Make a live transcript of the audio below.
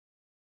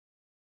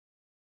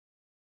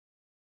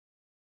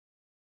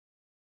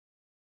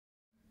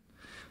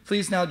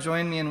Please now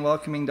join me in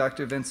welcoming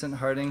Dr. Vincent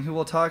Harding, who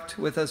will talk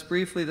with us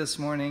briefly this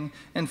morning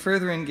and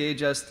further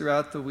engage us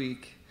throughout the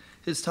week.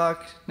 His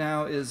talk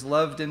now is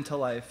Loved into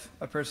Life,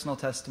 a Personal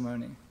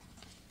Testimony.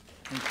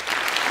 Thank you.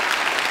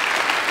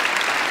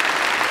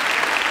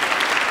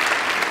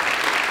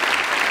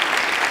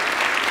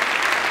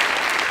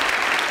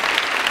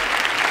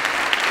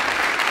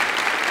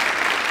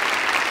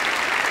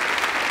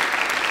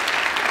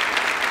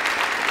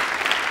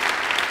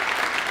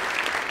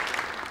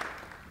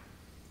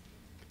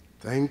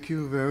 Thank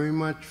you very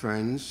much,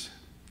 friends.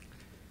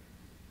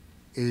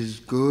 It is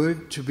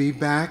good to be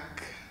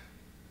back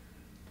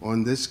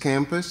on this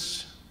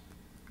campus.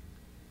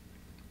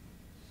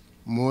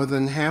 More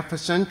than half a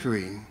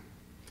century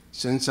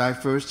since I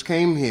first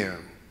came here.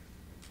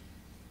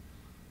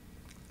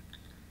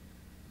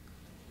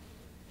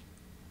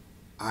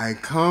 I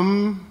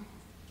come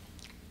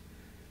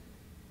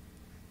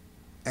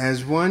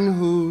as one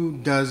who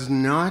does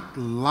not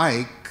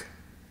like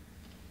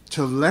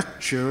to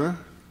lecture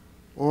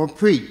or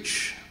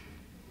preach.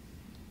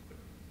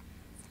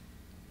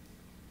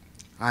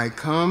 I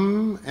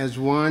come as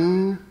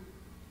one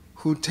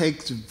who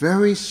takes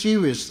very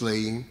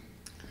seriously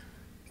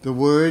the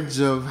words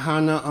of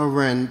Hannah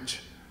Arendt,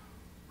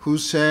 who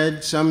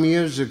said some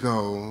years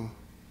ago,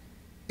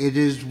 "It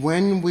is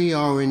when we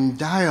are in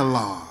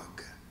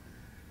dialogue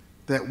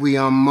that we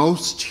are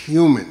most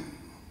human."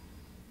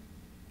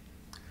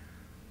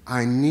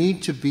 I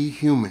need to be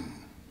human,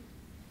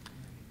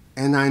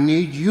 and I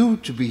need you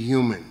to be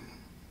human.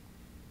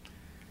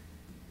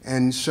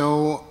 And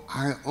so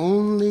I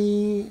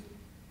only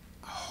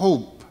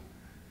hope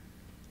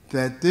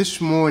that this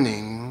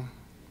morning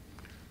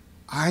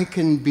I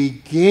can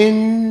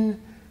begin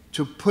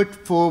to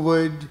put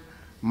forward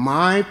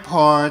my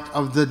part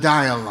of the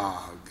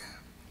dialogue.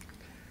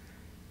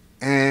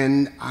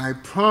 And I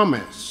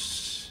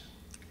promise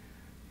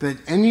that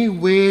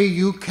anywhere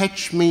you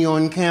catch me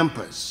on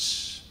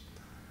campus,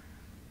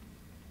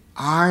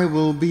 I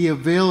will be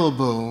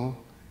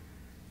available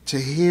to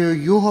hear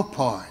your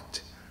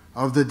part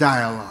of the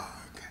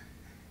dialogue,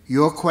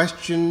 your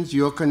questions,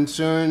 your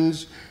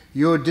concerns,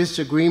 your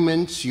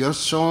disagreements, your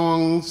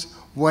songs,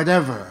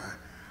 whatever.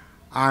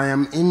 I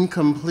am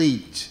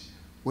incomplete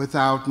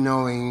without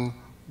knowing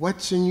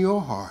what's in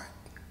your heart.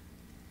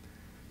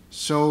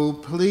 So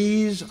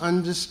please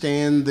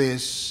understand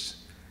this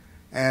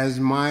as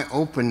my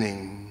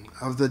opening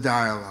of the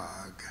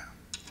dialogue.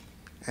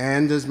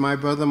 And as my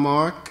brother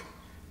Mark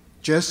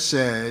just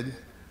said,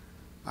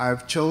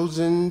 I've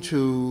chosen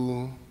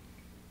to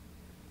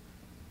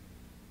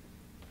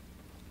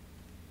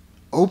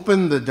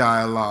open the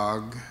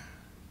dialogue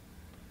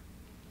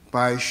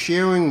by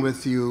sharing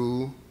with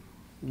you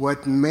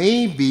what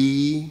may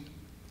be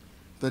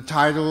the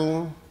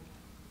title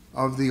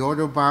of the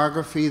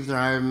autobiography that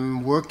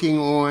I'm working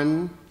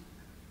on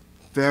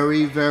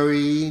very,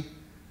 very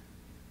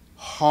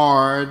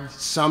hard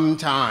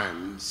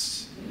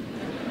sometimes.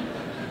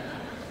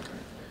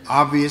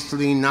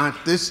 Obviously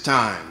not this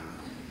time.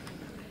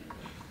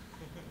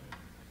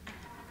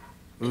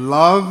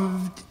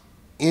 Loved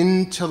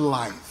into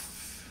Life.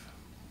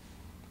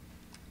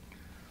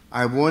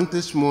 I want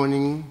this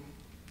morning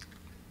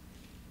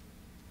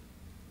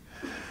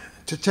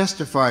to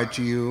testify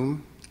to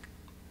you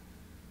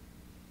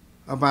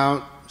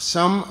about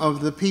some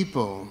of the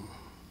people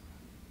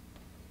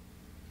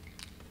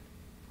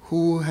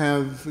who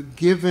have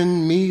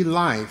given me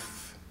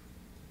life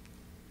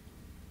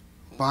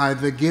by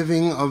the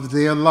giving of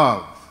their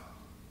love.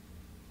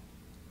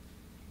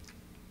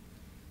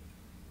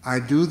 I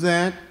do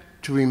that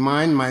to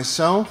remind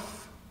myself,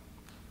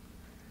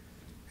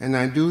 and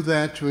I do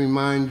that to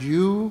remind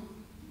you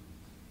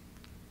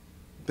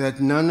that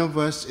none of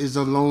us is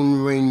a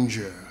lone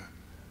ranger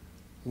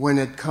when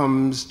it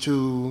comes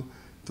to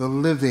the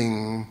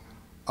living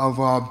of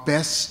our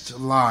best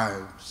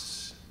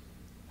lives.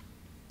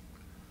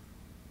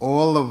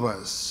 All of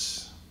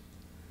us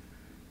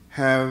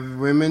have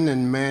women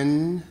and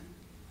men,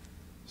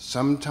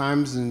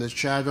 sometimes in the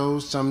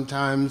shadows,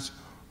 sometimes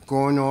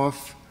gone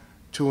off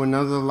to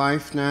another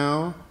life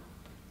now,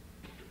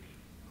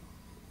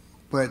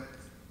 but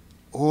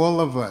all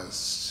of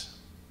us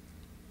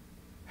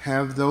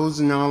have those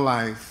in our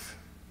life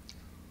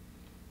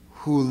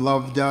who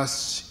loved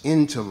us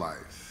into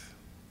life.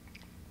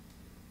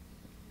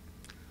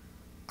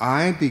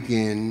 I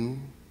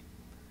begin,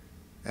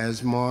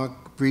 as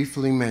Mark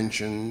briefly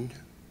mentioned,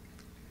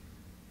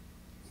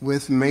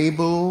 with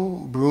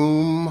Mabel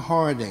Broom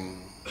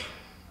Harding.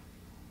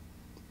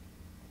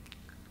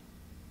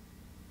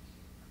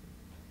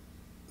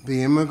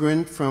 The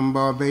immigrant from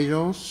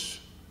Barbados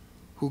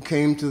who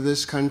came to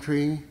this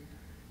country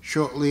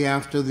shortly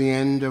after the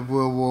end of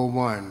World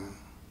War I,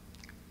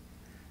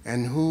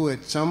 and who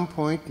at some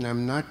point, and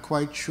I'm not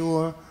quite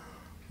sure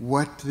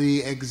what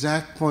the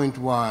exact point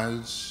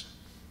was,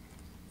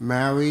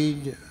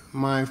 married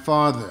my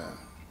father.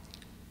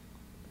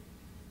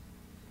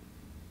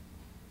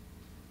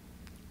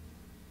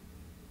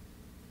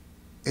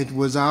 It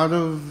was out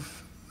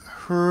of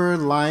her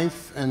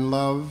life and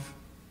love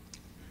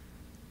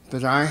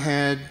that I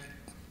had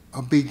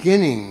a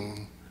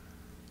beginning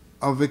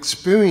of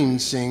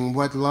experiencing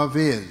what love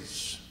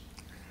is.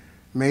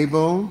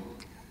 Mabel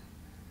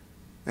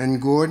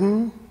and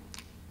Graham,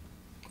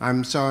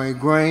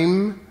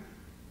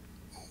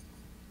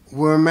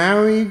 were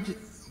married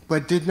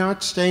but did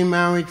not stay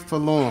married for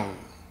long.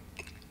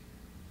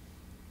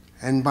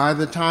 And by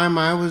the time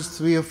I was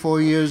 3 or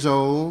 4 years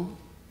old,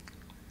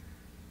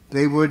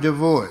 they were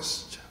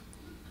divorced.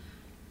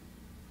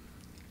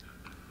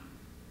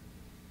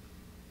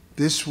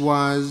 This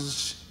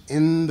was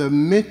in the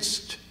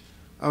midst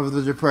of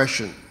the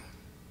Depression.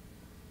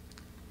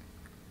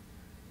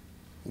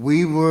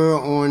 We were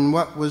on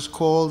what was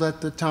called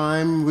at the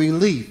time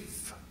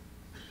relief,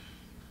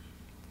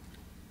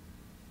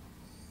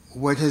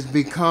 what has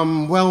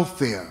become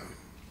welfare.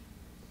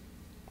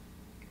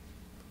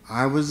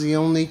 I was the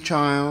only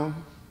child,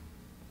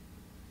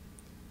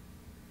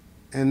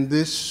 and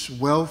this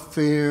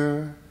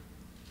welfare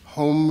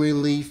home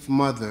relief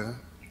mother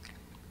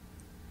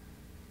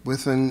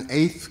with an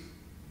 8th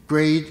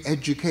grade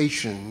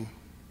education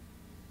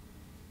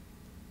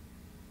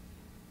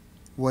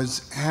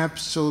was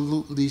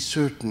absolutely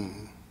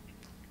certain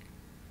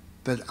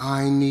that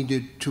I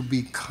needed to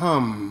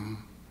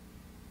become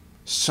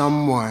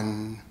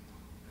someone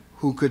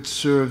who could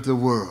serve the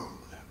world.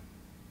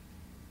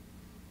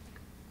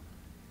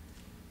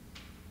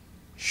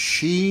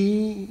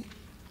 She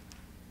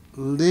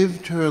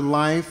lived her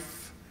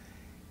life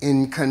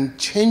in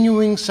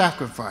continuing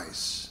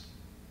sacrifice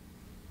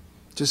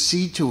to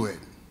see to it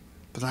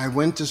that I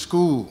went to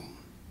school,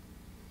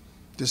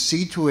 to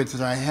see to it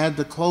that I had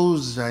the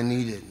clothes that I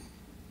needed.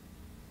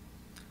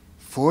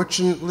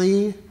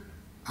 Fortunately,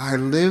 I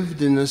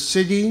lived in a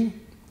city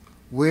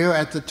where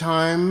at the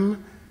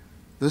time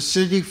the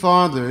city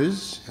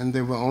fathers, and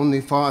there were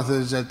only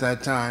fathers at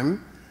that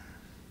time,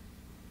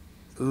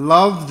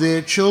 loved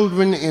their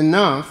children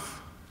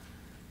enough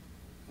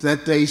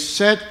that they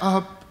set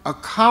up a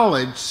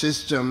college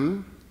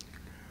system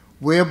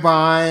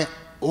whereby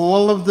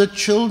all of the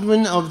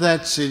children of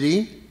that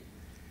city,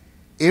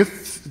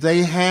 if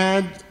they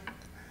had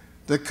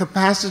the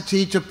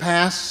capacity to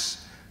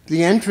pass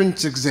the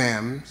entrance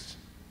exams,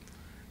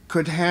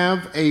 could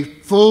have a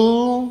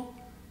full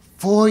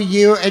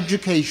 4-year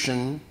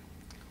education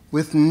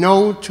with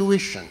no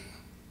tuition.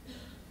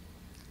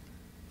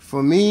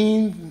 For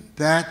me,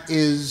 that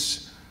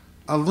is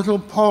a little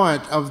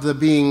part of the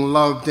being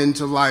loved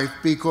into life,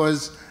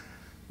 because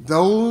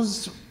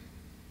those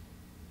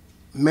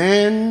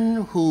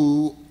men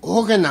who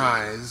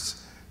organized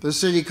the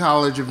City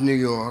College of New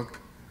York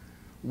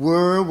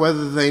were,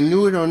 whether they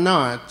knew it or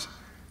not,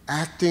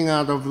 acting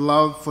out of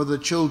love for the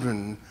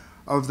children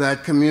of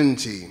that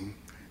community,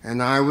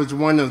 and I was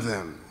one of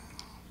them.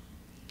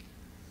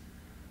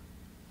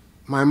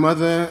 My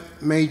mother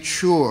made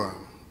sure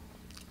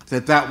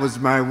that that was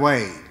my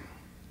way,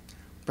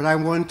 but I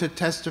want to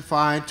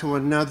testify to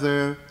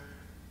another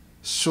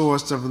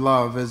source of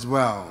love as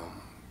well.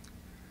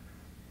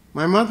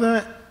 My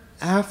mother,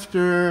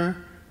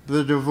 after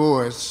the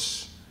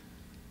divorce,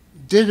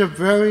 did a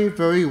very,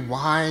 very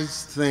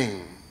wise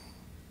thing.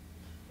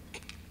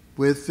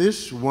 With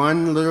this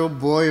one little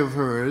boy of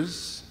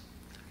hers,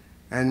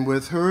 and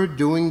with her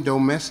doing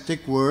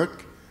domestic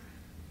work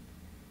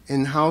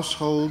in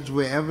households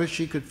wherever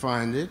she could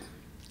find it,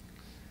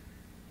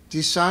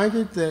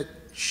 decided that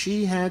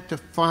she had to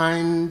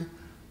find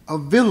a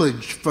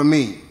village for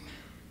me.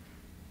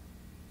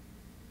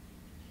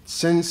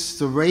 Since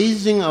the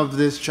raising of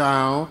this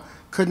child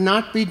could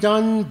not be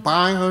done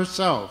by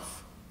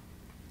herself.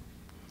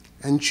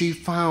 And she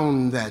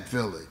found that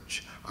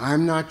village.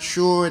 I'm not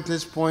sure at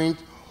this point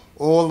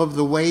all of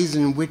the ways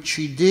in which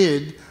she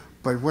did,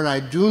 but what I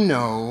do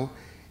know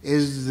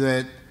is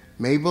that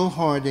Mabel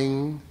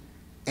Harding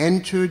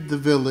entered the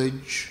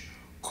village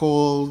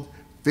called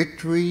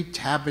Victory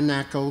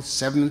Tabernacle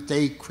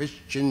Seventh-day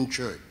Christian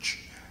Church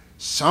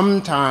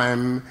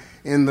sometime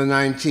in the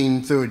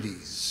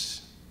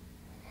 1930s.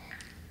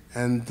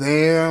 And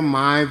there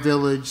my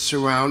village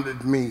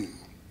surrounded me.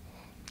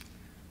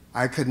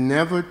 I could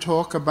never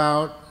talk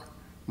about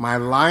my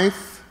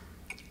life,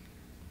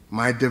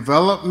 my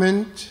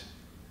development,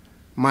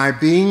 my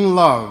being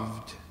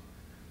loved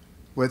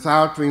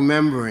without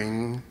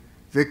remembering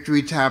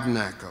Victory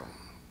Tabernacle,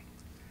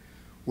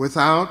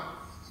 without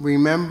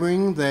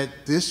remembering that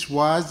this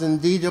was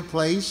indeed a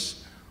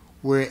place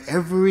where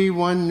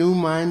everyone knew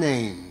my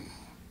name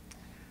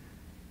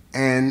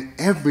and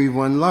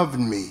everyone loved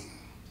me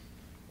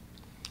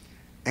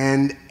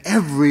and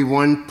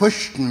everyone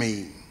pushed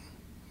me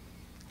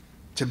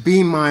to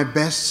be my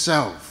best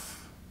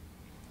self,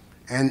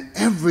 and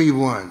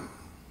everyone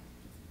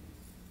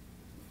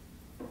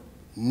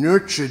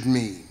nurtured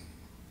me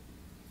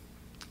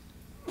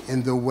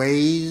in the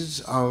ways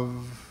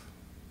of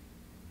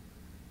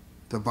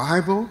the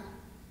Bible,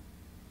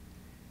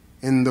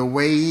 in the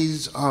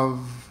ways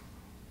of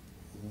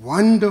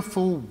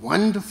wonderful,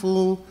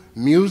 wonderful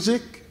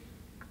music,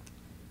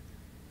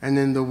 and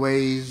in the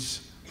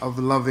ways of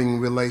loving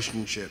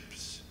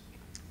relationships.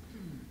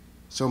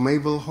 So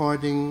Mabel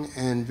Harding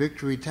and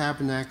Victory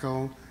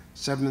Tabernacle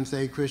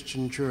Seventh-day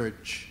Christian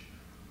Church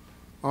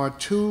are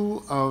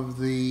two of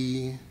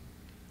the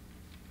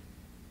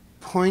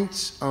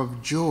points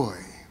of joy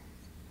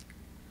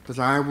that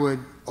I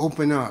would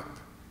open up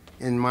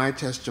in my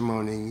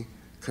testimony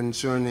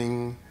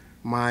concerning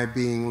my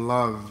being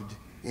loved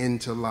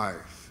into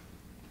life.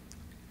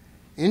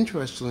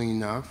 Interestingly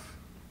enough,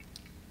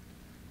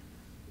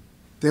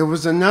 there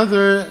was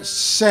another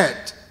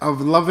set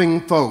of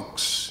loving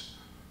folks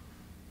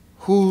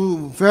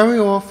who very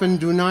often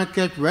do not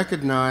get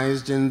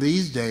recognized in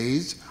these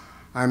days.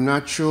 I'm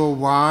not sure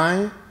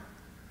why.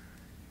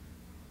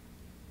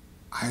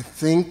 I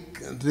think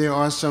there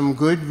are some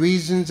good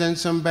reasons and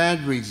some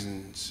bad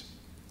reasons.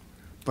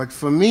 But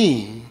for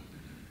me,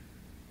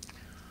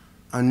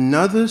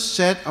 another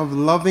set of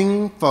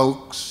loving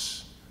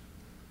folks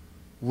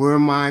were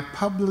my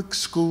public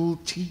school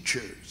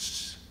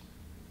teachers.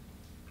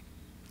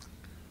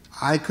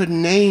 I could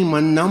name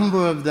a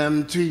number of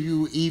them to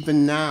you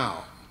even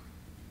now.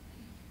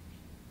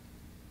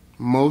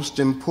 Most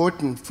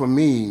important for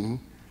me,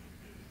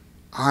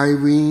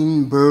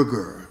 Irene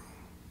Berger,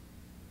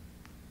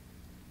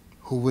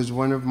 who was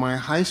one of my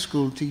high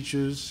school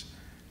teachers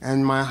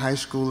and my high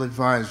school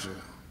advisor.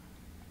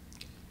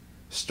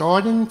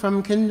 Starting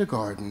from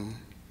kindergarten,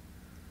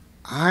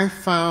 I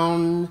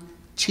found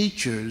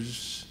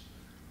teachers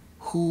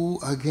who,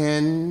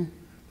 again,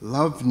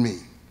 loved me.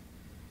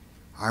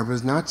 I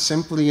was not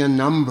simply a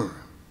number.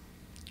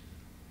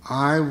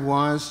 I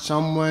was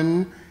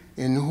someone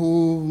in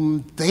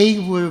whom they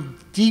were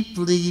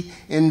deeply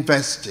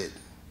invested.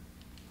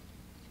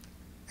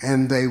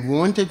 And they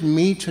wanted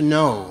me to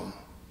know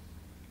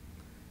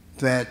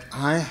that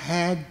I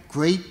had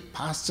great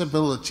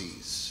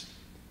possibilities.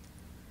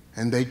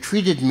 And they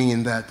treated me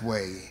in that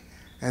way,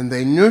 and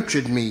they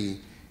nurtured me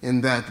in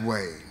that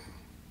way.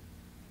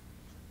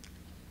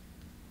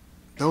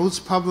 Those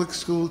public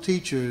school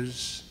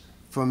teachers,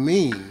 for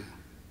me,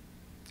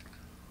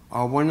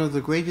 are one of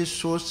the greatest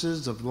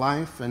sources of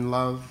life and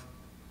love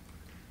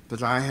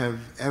that I have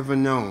ever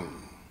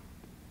known.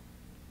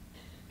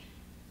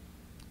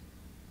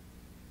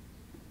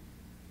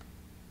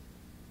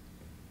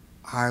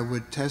 I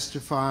would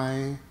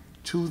testify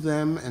to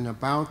them and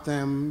about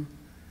them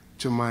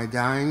to my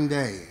dying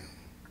day.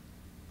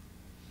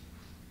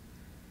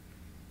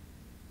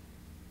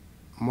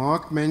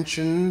 Mark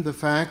mentioned the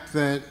fact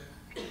that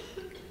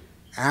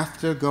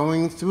after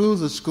going through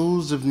the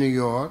schools of New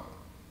York,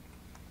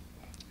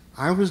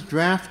 I was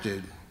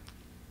drafted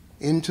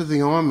into the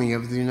Army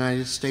of the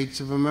United States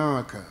of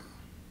America.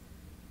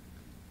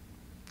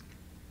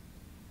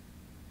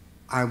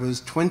 I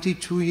was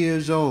 22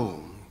 years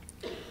old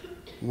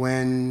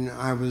when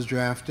I was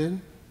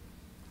drafted,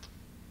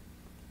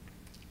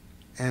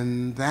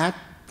 and that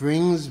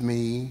brings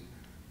me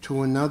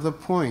to another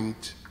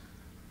point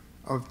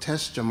of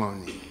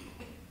testimony.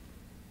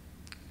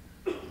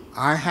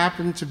 I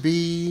happen to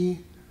be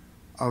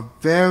a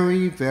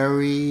very,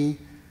 very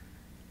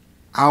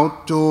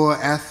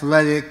outdoor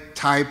athletic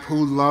type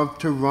who loved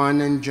to run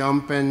and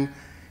jump and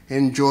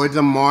enjoyed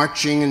the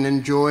marching and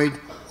enjoyed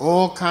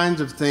all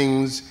kinds of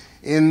things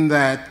in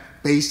that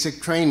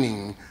basic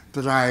training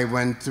that I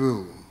went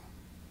through.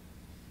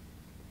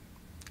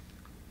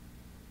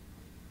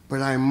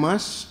 But I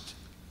must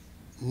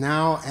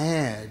now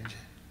add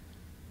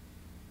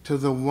to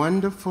the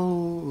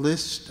wonderful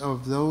list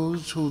of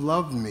those who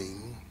loved me,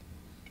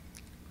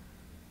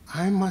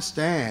 I must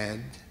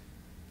add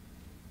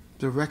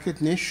the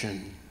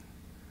recognition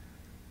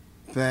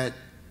that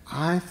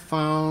I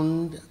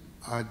found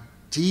a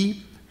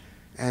deep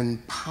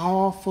and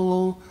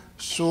powerful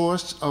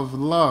source of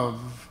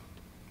love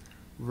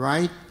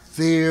right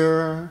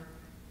there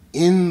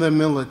in the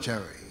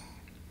military.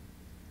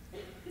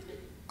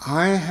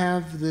 I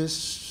have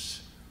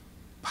this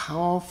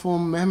powerful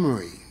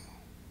memory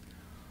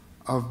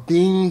of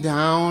being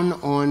down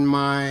on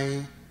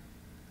my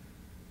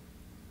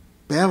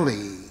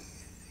belly,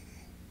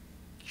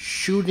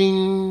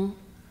 shooting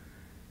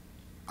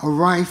a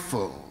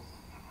rifle,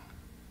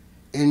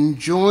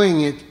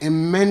 enjoying it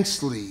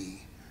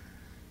immensely,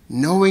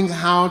 knowing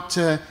how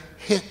to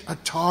hit a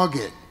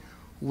target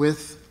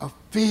with a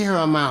fair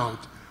amount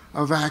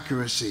of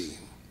accuracy,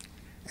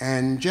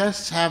 and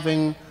just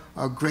having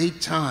a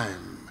great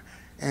time.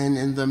 And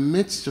in the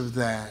midst of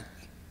that,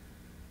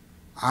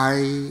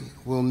 I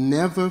will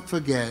never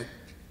forget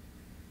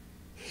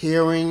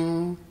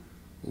hearing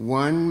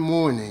one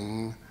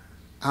morning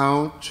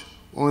out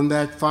on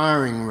that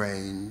firing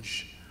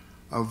range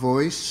a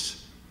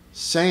voice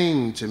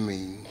saying to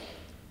me,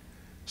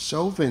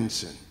 "So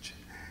Vincent,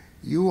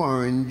 you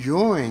are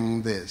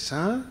enjoying this,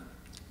 huh?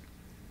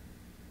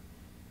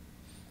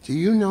 Do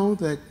you know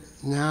that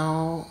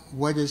now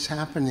what is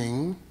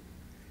happening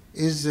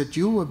is that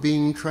you are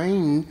being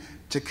trained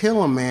to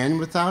kill a man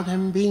without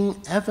him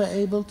being ever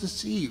able to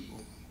see you?"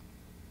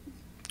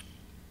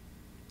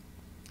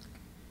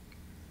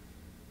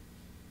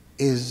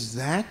 Is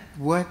that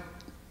what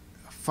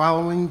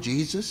following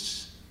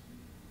Jesus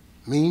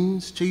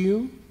means to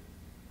you?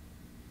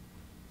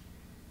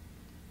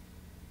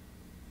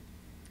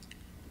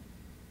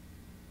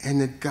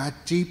 And it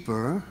got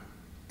deeper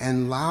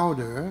and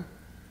louder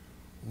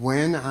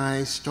when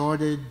I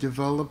started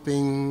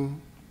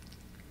developing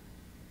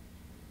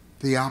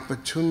the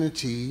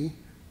opportunity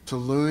to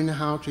learn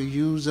how to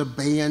use a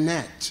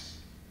bayonet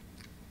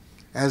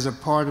as a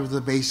part of the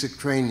basic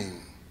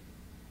training,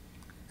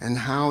 and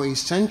how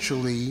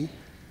essentially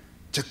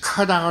to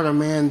cut out a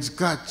man's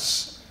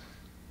guts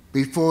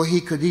before he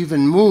could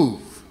even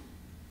move.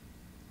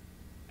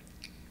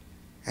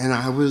 And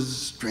I was,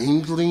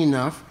 strangely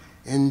enough,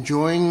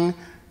 enjoying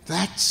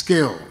that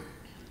skill.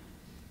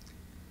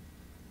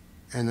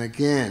 And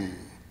again,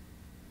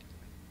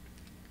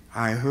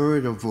 I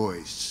heard a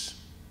voice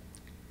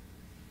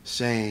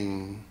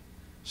saying,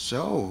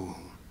 "So,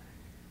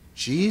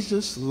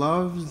 Jesus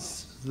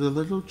loves the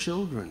little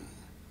children,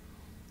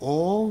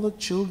 all the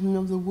children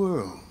of the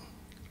world.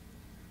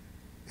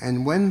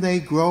 And when they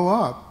grow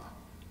up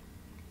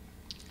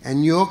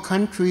and your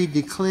country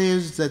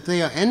declares that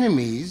they are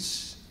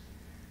enemies,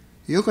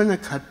 you're going to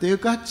cut their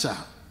guts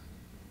out."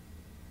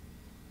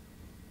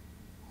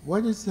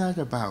 What is that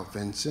about,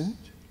 Vincent?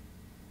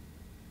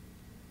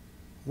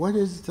 What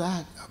is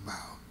that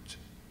about?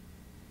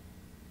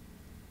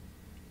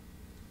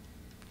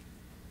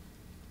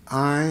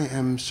 I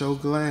am so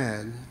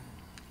glad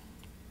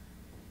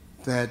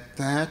that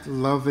that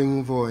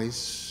loving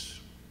voice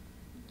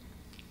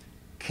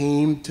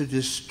came to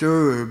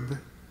disturb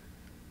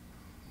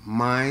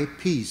my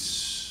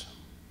peace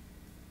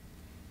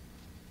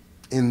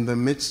in the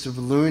midst of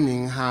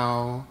learning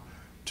how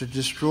to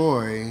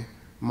destroy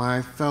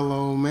my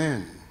fellow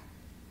men.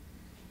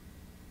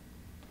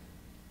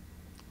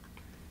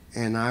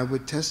 And I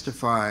would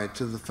testify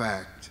to the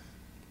fact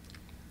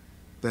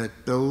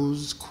that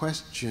those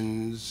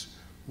questions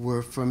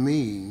were, for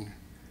me,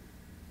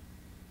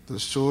 the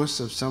source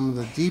of some of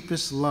the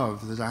deepest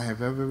love that I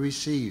have ever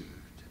received.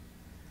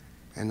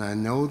 And I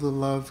know the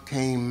love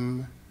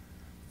came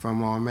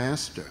from our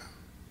Master,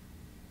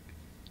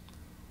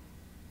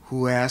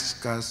 who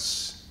asked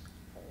us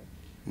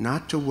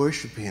not to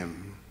worship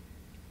him,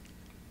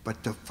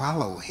 but to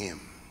follow him.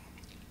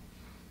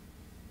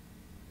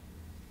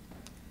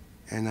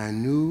 And I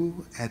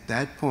knew at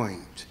that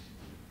point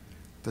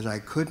that I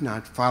could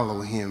not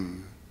follow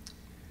him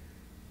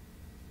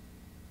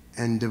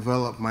and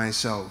develop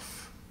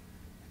myself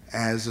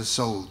as a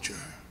soldier.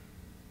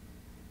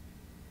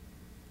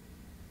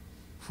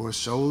 For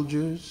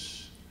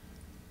soldiers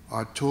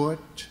are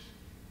taught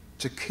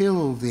to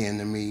kill the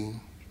enemy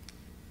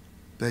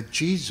that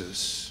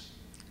Jesus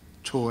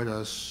taught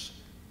us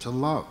to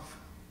love.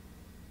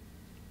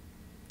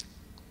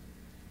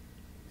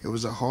 It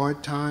was a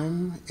hard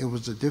time, it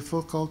was a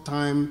difficult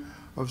time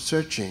of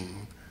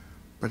searching,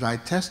 but I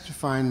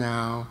testify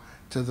now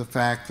to the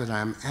fact that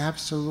I'm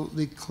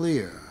absolutely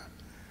clear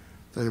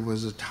that it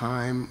was a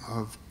time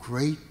of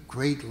great,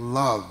 great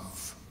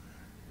love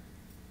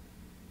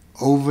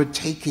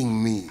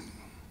overtaking me.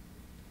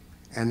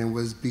 And it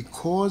was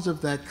because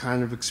of that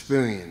kind of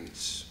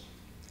experience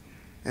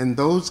and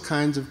those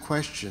kinds of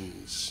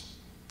questions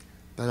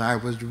that I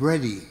was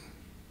ready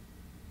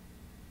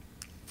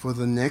for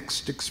the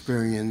next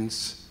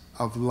experience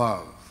of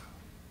love.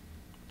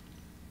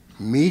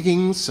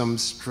 Meeting some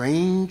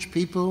strange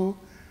people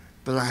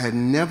that I had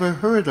never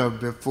heard of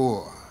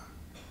before,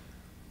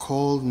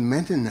 called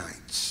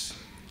Mennonites.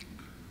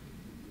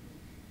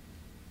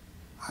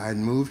 I had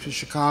moved to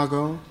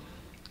Chicago.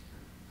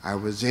 I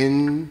was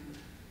in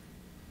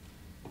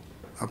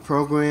a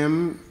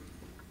program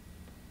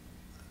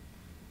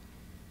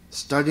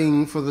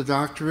studying for the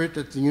doctorate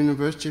at the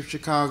University of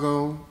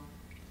Chicago,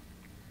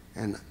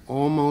 and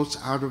almost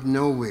out of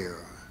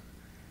nowhere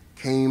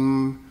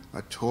came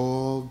a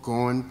tall,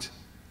 gaunt,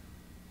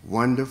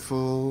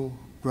 wonderful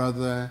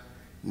brother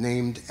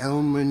named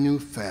Elmer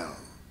Neufeld.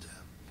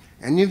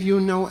 Any of you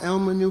know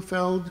Elmer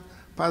Neufeld,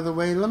 by the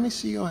way? Let me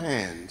see your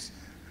hands.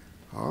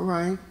 All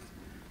right.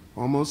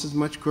 Almost as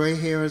much gray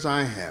hair as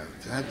I have.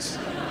 That's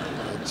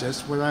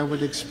just what I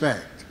would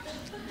expect.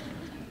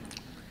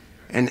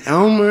 And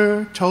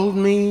Elmer told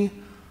me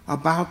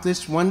about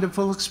this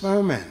wonderful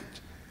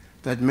experiment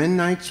that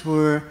Mennonites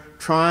were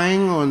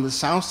trying on the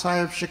south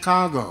side of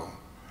Chicago.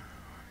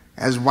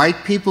 As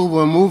white people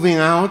were moving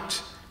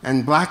out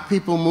and black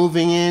people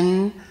moving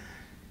in,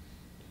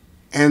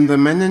 and the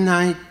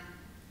Mennonite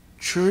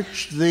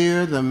church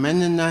there, the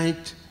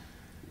Mennonite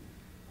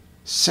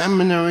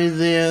seminary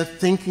there,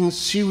 thinking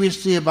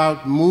seriously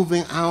about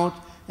moving out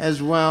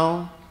as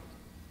well,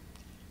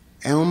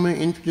 Elmer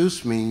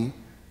introduced me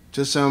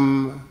to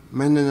some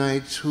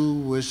Mennonites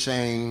who were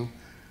saying,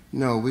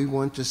 "No, we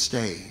want to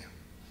stay.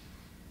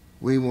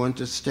 We want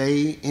to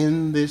stay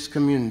in this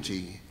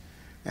community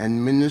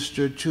and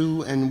minister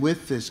to and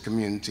with this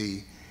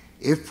community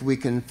if we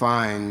can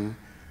find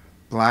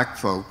black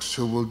folks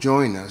who will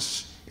join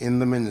us in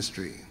the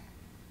ministry."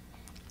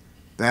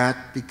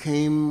 That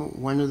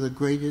became one of the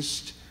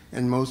greatest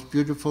and most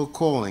beautiful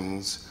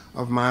callings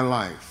of my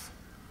life,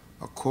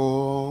 a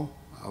call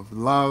of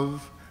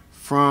love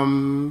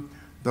from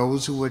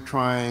those who were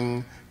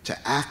trying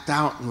to act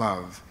out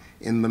love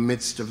in the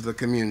midst of the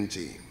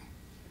community.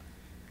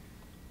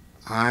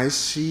 I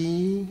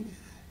see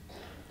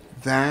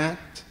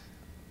that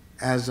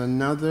as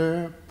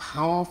another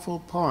powerful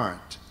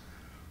part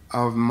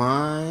of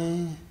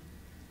my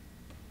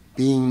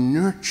being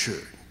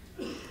nurtured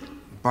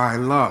by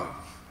love.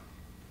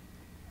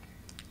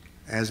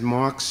 As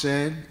Marx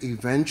said,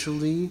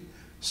 eventually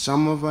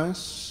some of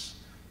us,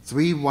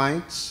 3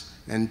 whites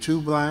and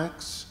 2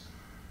 blacks,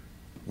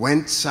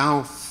 went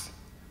south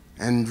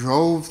and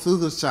drove through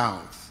the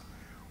South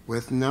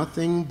with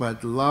nothing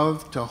but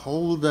love to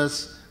hold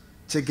us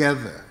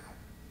together.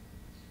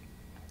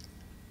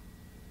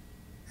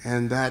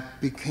 And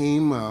that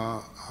became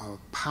a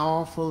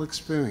powerful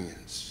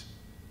experience.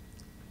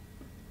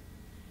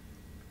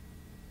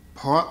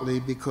 Partly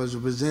because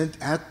it was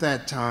at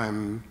that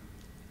time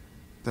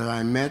that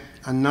I met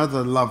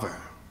another lover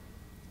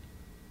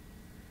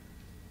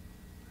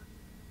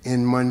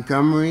in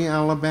Montgomery,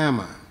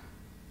 Alabama,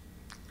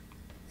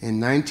 in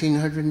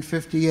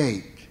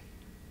 1958.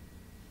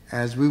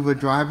 As we were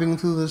driving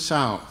through the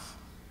South,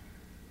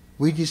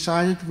 we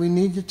decided we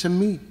needed to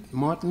meet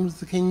Martin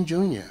Luther King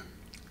Jr.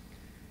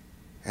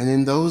 And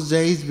in those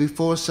days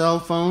before cell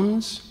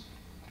phones,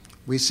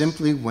 we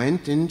simply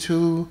went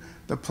into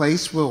the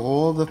place where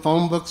all the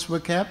phone books were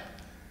kept,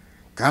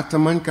 got the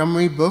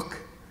Montgomery book,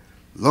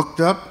 looked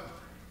up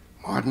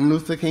Martin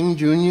Luther King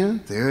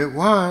Jr., there it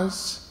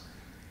was,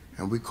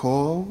 and we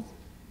called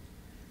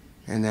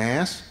and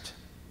asked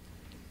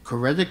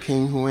Coretta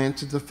King, who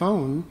answered the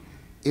phone,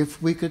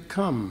 if we could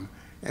come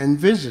and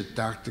visit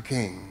Dr.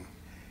 King.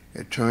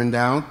 It turned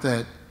out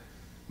that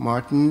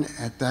Martin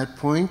at that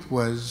point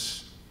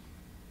was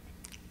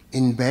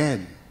in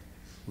bed,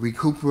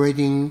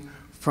 recuperating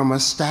from a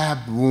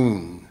stab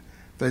wound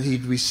that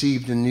he'd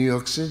received in New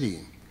York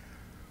City.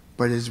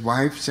 But his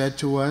wife said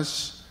to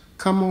us,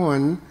 come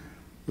on,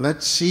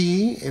 let's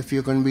see if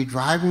you're going to be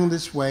driving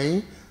this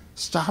way,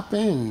 stop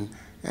in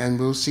and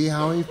we'll see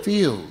how he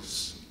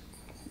feels.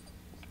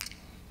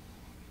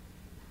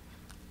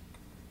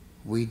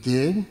 We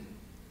did.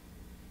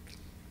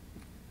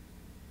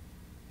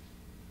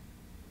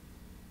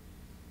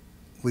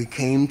 We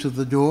came to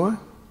the door.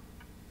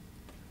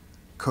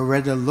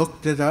 Coretta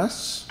looked at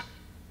us,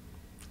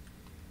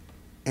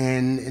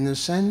 and in a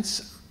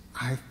sense,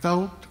 I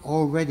felt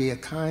already a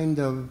kind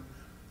of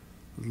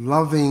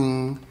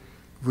loving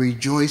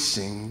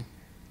rejoicing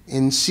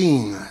in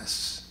seeing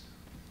us.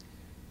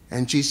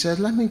 And she said,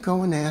 let me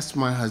go and ask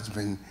my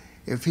husband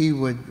if he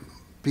would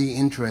be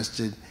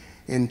interested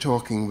in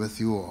talking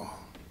with you all.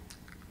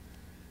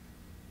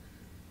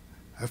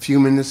 A few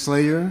minutes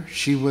later,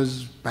 she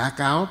was back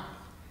out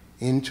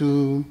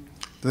into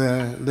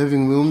the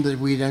living room that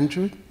we'd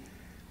entered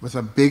with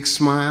a big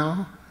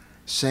smile,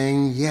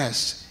 saying,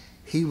 yes,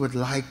 he would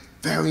like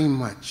very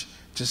much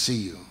to see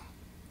you.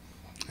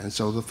 And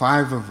so the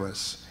 5 of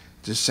us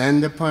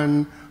descend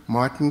upon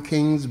Martin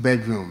King's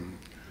bedroom.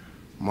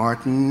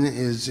 Martin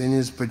is in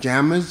his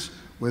pajamas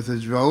with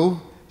his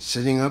robe,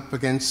 sitting up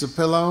against the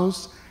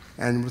pillows,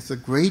 and with a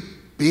great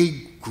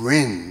big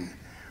grin,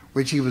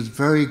 which he was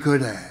very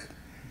good at,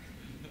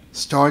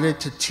 started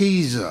to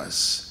tease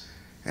us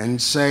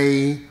and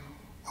say,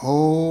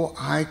 oh,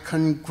 I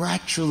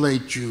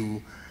congratulate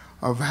you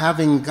of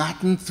having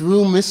gotten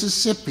through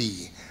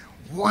Mississippi.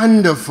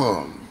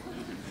 Wonderful.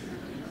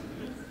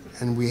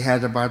 And we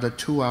had about a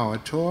 2-hour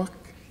talk,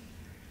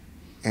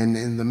 and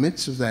in the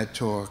midst of that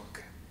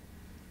talk,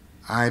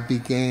 I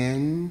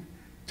began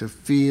to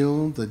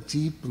feel the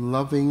deep,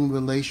 loving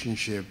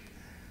relationship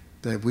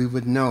that we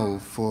would know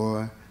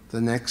for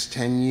the next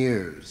 10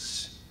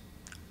 years.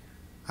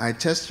 I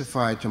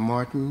testified to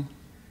Martin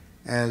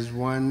as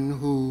one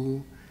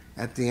who,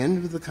 at the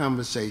end of the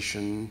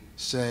conversation,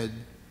 said,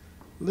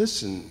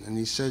 listen, and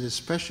he said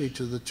especially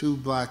to the 2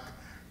 black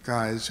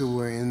guys who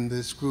were in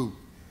this group,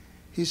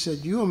 he said,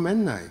 you are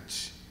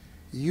Mennonites.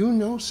 You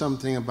know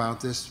something about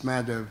this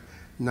matter of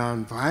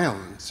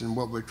nonviolence and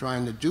what we're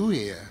trying to do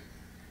here.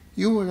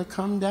 You were to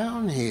come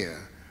down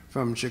here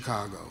from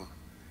Chicago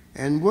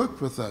and work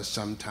with us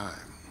sometime.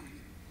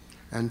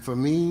 And for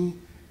me,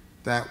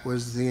 that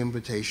was the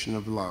invitation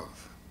of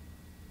love.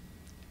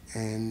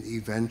 And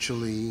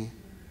eventually,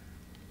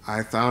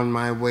 I found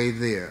my way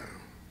there.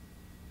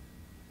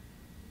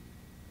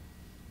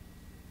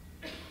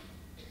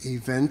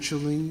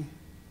 Eventually,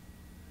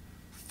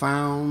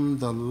 found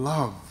the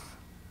love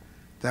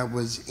that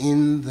was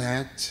in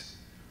that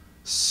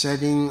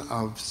setting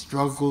of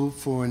struggle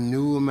for a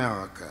new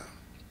America.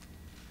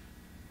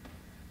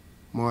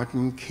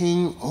 Martin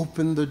King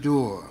opened the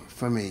door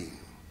for me.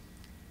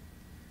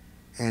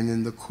 And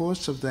in the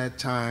course of that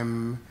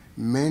time,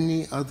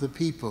 many other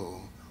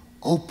people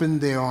opened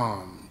their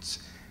arms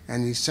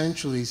and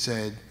essentially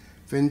said,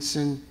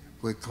 Vincent,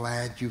 we're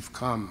glad you've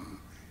come.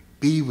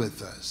 Be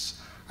with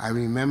us. I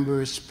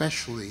remember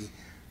especially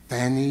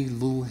Fannie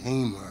Lou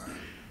Hamer,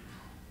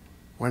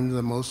 one of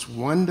the most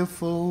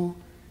wonderful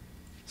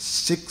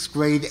 6th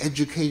grade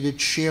educated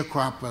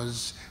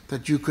sharecroppers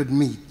that you could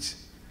meet,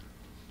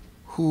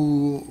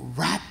 who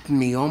wrapped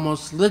me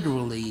almost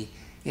literally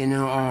in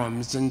her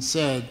arms and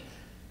said,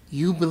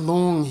 you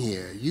belong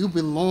here, you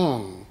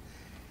belong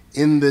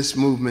in this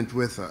movement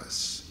with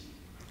us.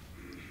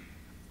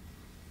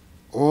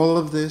 All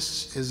of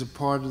this is a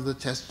part of the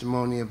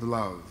testimony of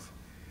love.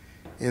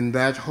 In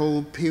that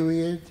whole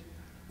period,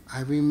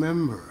 I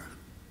remember,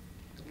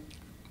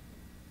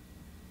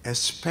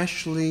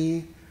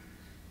 especially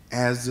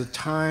as the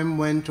time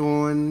went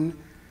on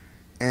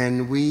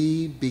and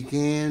we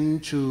began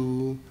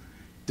to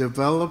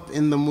develop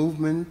in the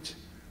movement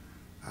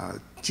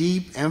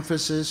deep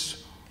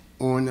emphasis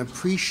on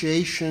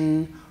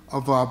appreciation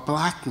of our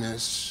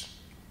blackness.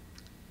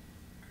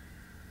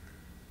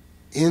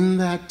 In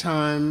that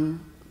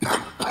time,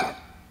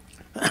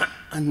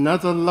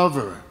 another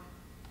lover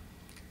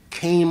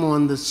came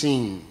on the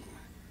scene,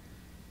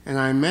 and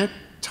I met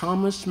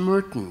Thomas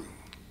Merton,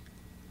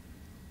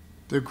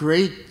 the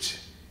great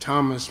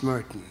Thomas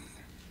Merton,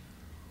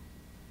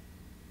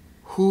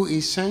 who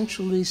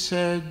essentially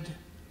said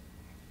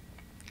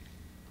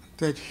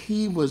that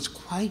he was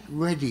quite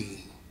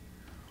ready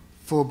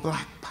for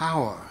Black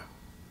power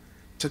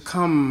to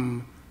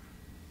come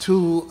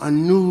to a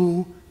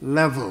new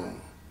level.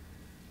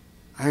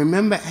 I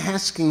remember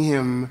asking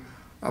him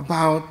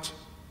about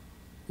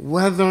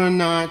whether or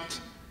not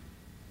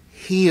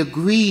he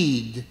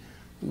agreed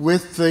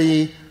with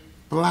the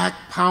Black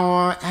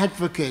power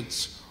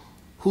advocates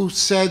who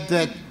said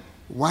that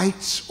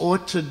whites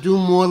ought to do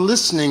more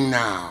listening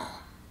now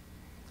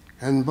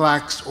and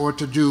blacks ought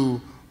to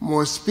do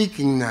more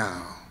speaking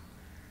now.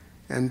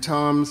 And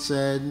Tom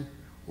said,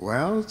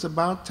 well, it's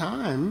about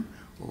time.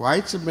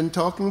 Whites have been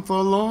talking for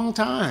a long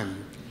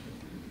time.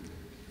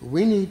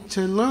 We need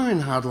to learn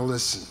how to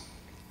listen.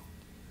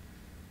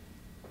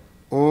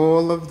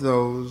 All of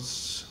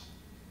those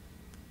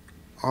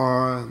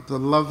are the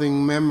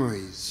loving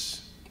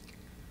memories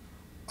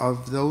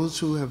of those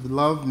who have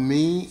loved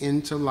me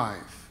into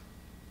life.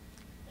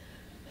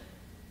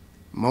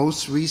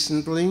 Most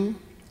recently,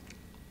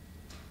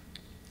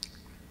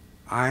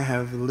 I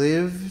have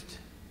lived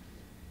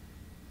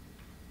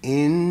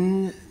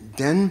in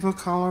Denver,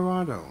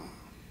 Colorado,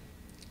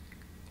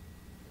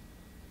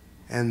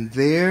 and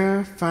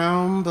there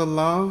found the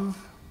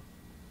love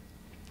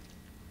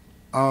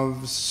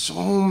of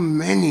so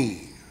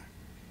many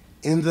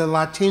in the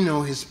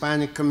Latino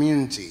Hispanic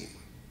community,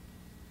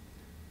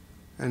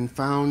 and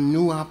found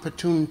new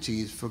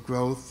opportunities for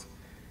growth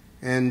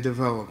and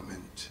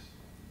development.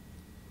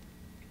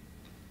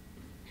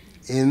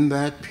 In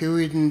that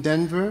period in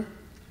Denver,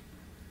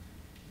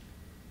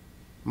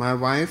 my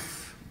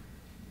wife,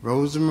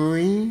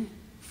 Rosemarie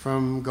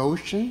from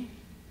Goshen,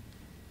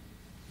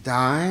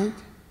 died.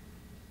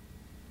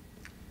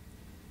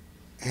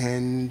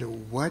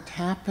 And what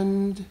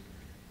happened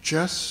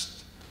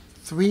just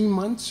 3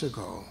 months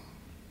ago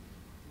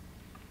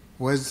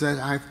was that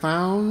I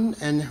found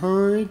and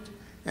heard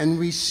and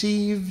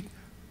received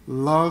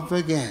love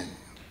again.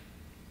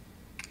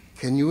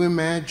 Can you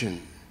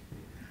imagine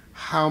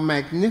how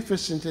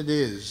magnificent it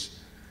is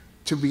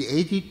to be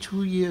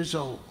 82 years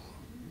old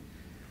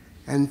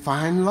and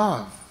find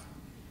love?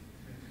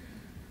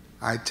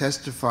 I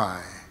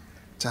testify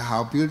to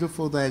how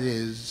beautiful that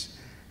is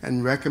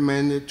and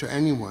recommend it to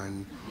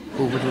anyone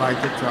who would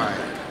like to try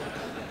it.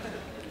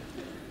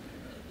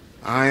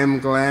 I am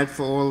glad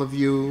for all of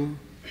you.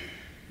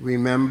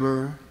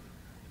 Remember,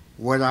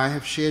 what I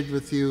have shared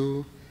with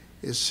you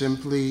is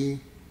simply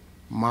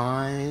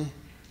my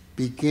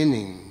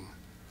beginning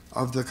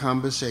of the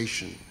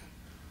conversation,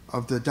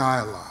 of the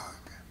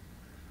dialogue.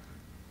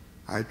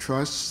 I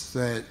trust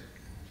that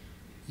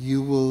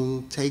you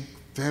will take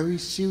very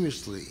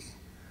seriously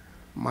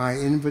my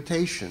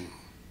invitation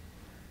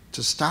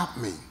to stop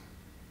me,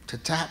 to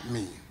tap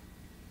me,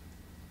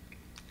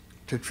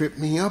 to trip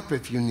me up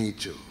if you need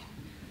to,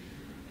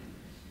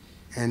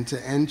 and to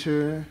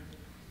enter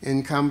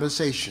in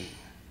conversation,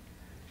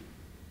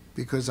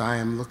 because I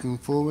am looking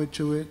forward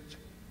to it,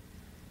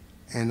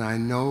 and I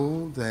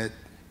know that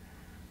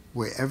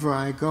wherever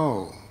I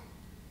go,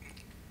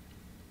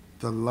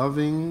 the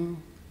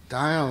loving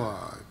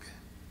dialogue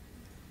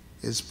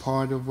is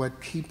part of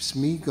what keeps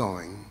me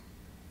going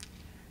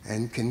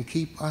and can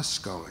keep us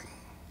going.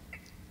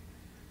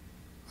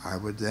 I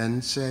would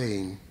then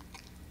say,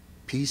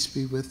 peace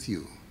be with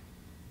you.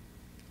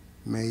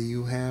 May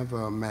you have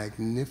a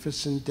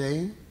magnificent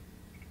day,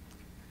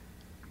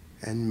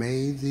 and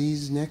may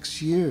these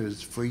next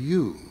years for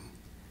you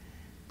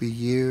be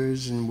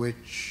years in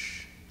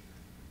which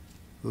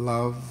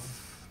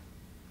love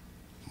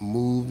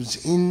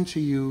moves into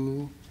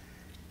you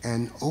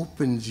and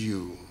opens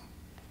you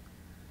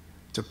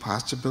to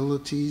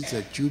possibilities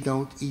that you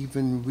don't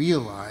even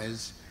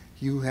realize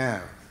you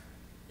have.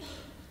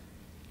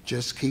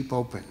 Just keep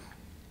open,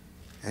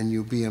 and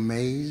you'll be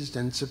amazed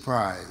and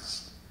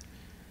surprised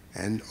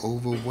and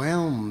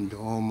overwhelmed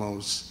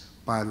almost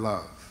by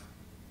love.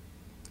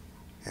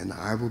 And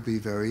I will be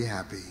very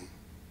happy.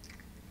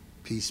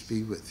 Peace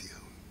be with you.